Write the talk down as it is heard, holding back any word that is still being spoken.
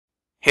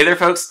Hey there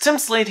folks, Tim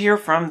Slade here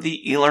from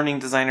the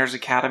eLearning Designers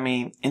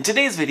Academy. In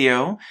today's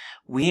video,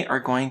 we are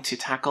going to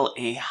tackle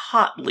a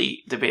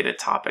hotly debated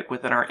topic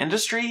within our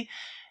industry,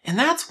 and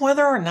that's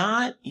whether or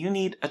not you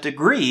need a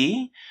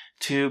degree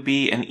to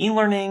be an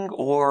e-learning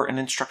or an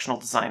instructional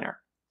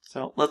designer.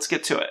 So let's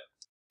get to it.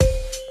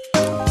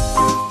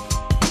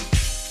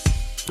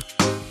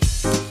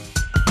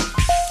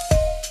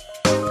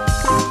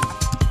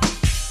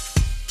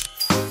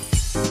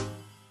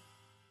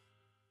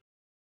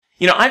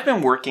 I've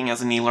been working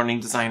as an e-learning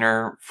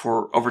designer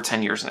for over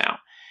 10 years now.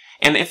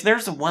 And if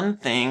there's one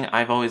thing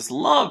I've always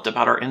loved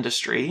about our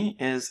industry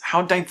is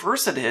how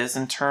diverse it is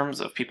in terms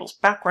of people's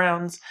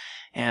backgrounds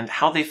and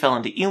how they fell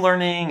into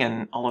e-learning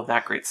and all of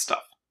that great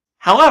stuff.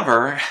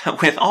 However,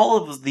 with all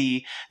of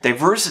the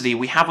diversity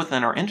we have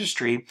within our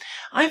industry,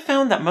 I've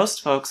found that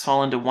most folks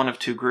fall into one of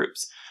two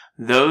groups.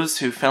 Those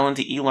who fell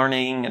into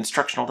e-learning,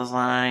 instructional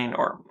design,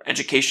 or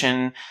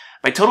education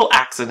by total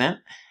accident,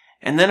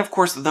 and then, of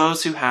course,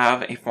 those who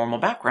have a formal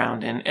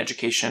background in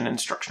education,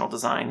 instructional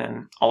design,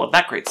 and all of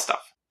that great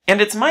stuff.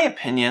 And it's my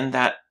opinion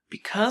that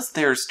because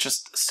there's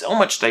just so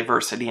much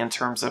diversity in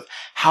terms of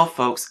how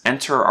folks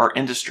enter our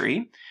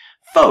industry,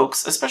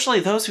 folks, especially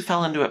those who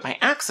fell into it by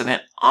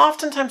accident,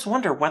 oftentimes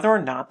wonder whether or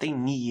not they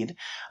need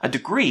a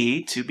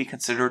degree to be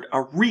considered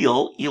a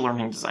real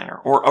e-learning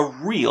designer or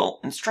a real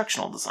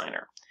instructional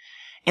designer.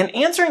 And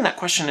answering that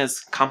question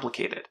is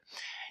complicated.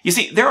 You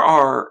see, there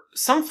are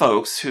some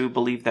folks who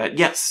believe that,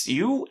 yes,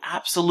 you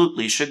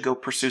absolutely should go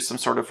pursue some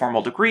sort of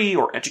formal degree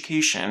or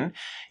education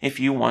if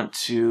you want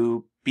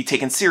to be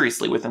taken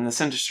seriously within this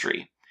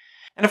industry.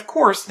 And of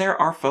course, there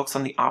are folks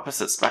on the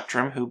opposite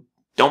spectrum who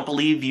don't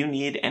believe you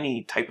need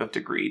any type of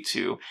degree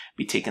to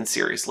be taken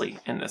seriously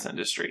in this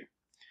industry.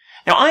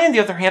 Now, on the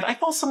other hand, I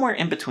fall somewhere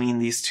in between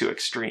these two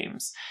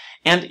extremes.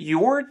 And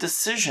your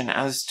decision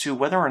as to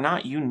whether or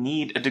not you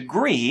need a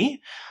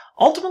degree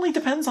ultimately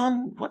depends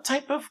on what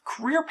type of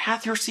career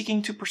path you're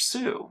seeking to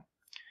pursue.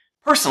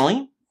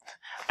 Personally,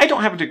 I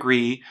don't have a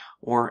degree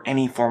or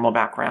any formal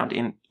background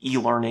in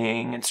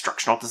e-learning,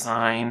 instructional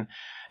design,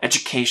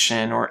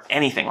 education, or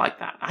anything like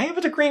that. I have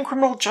a degree in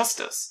criminal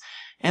justice,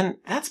 and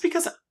that's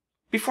because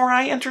before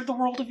I entered the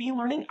world of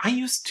e-learning, I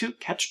used to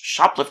catch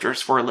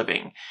shoplifters for a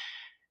living.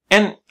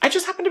 And I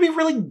just happened to be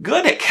really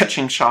good at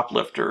catching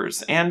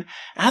shoplifters, and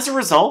as a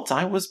result,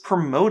 I was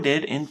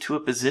promoted into a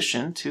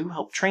position to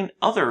help train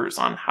others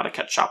on how to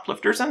catch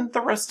shoplifters, and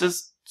the rest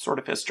is sort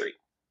of history.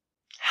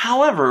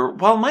 However,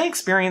 while my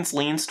experience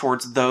leans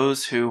towards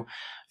those who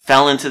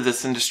fell into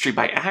this industry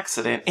by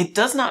accident, it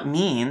does not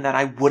mean that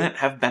I wouldn't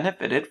have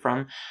benefited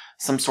from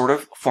some sort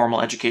of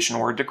formal education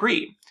or a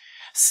degree.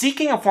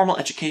 Seeking a formal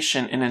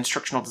education in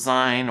instructional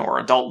design or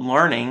adult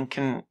learning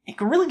can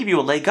really give you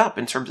a leg up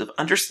in terms of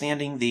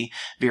understanding the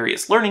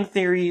various learning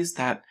theories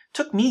that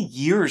took me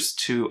years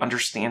to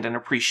understand and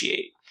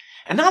appreciate.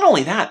 And not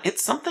only that,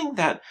 it's something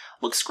that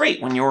looks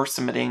great when you're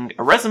submitting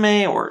a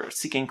resume or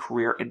seeking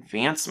career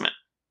advancement.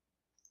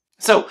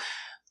 So,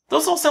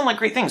 those all sound like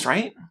great things,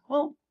 right?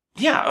 Well,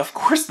 yeah, of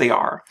course they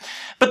are.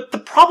 But the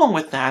problem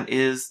with that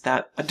is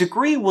that a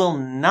degree will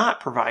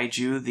not provide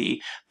you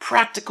the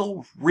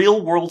practical,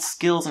 real-world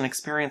skills and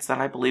experience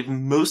that I believe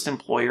most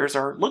employers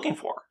are looking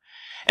for.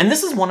 And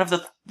this is one of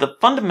the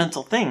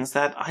fundamental things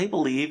that I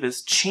believe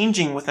is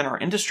changing within our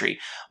industry.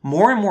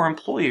 More and more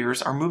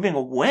employers are moving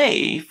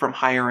away from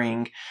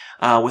hiring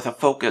with a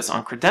focus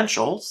on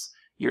credentials,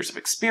 years of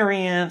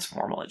experience,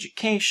 formal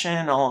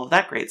education, all of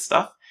that great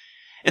stuff.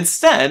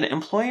 Instead,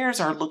 employers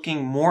are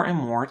looking more and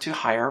more to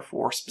hire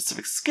for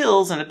specific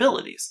skills and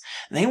abilities.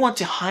 They want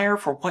to hire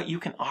for what you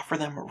can offer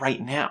them right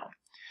now.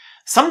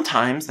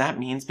 Sometimes that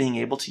means being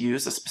able to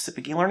use a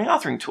specific e-learning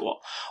authoring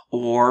tool,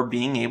 or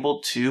being able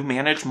to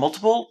manage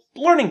multiple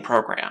learning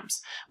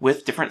programs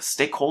with different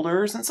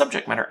stakeholders and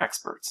subject matter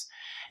experts.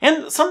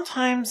 And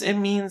sometimes it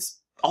means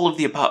all of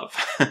the above.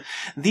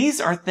 These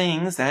are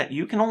things that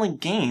you can only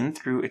gain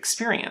through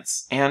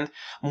experience, and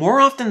more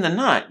often than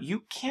not,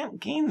 you can't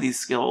gain these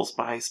skills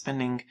by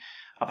spending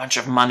a bunch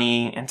of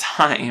money and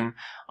time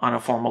on a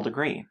formal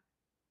degree.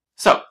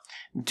 So,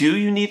 do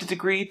you need a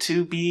degree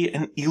to be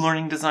an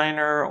e-learning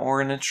designer or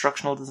an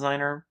instructional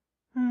designer?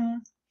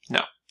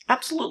 No,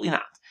 absolutely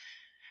not.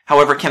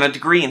 However, can a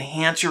degree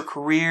enhance your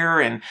career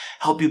and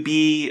help you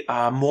be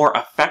a more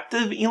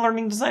effective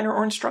e-learning designer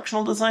or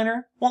instructional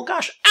designer? Well,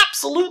 gosh,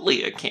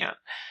 absolutely it can.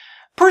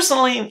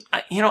 Personally,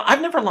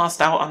 I've never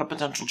lost out on a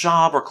potential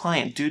job or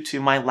client due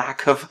to my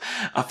lack of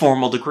a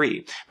formal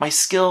degree. My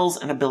skills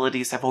and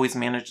abilities have always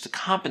managed to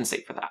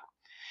compensate for that.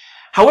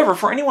 However,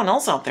 for anyone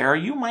else out there,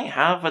 you might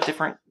have a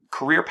different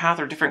career path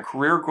or different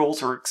career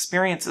goals or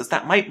experiences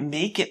that might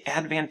make it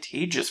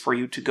advantageous for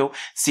you to go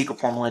seek a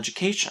formal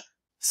education.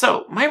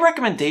 So, my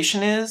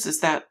recommendation is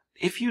that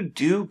if you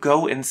do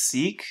go and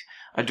seek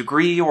a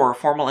degree or a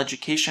formal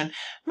education,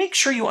 make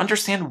sure you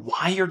understand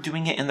why you're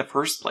doing it in the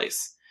first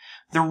place.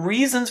 The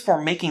reasons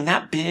for making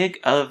that big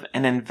of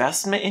an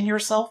investment in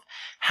yourself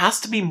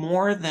has to be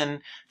more than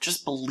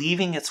just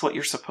believing it's what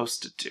you're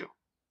supposed to do.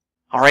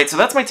 Alright, so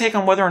that's my take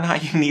on whether or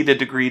not you need a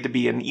degree to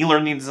be an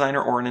e-learning designer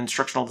or an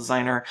instructional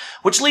designer,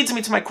 which leads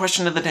me to my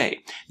question of the day.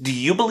 Do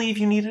you believe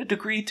you need a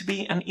degree to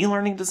be an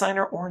e-learning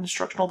designer or an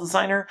instructional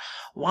designer?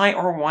 Why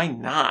or why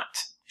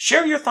not?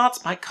 Share your thoughts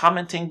by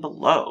commenting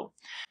below.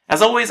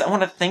 As always, I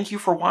want to thank you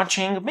for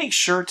watching. Make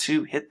sure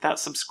to hit that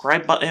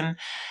subscribe button.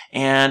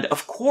 And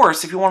of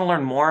course, if you want to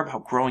learn more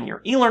about growing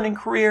your e-learning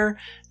career,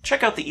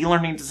 check out the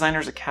eLearning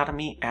Designers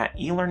Academy at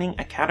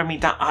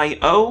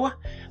elearningacademy.io.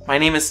 My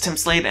name is Tim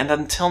Slade, and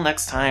until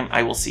next time,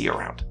 I will see you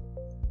around.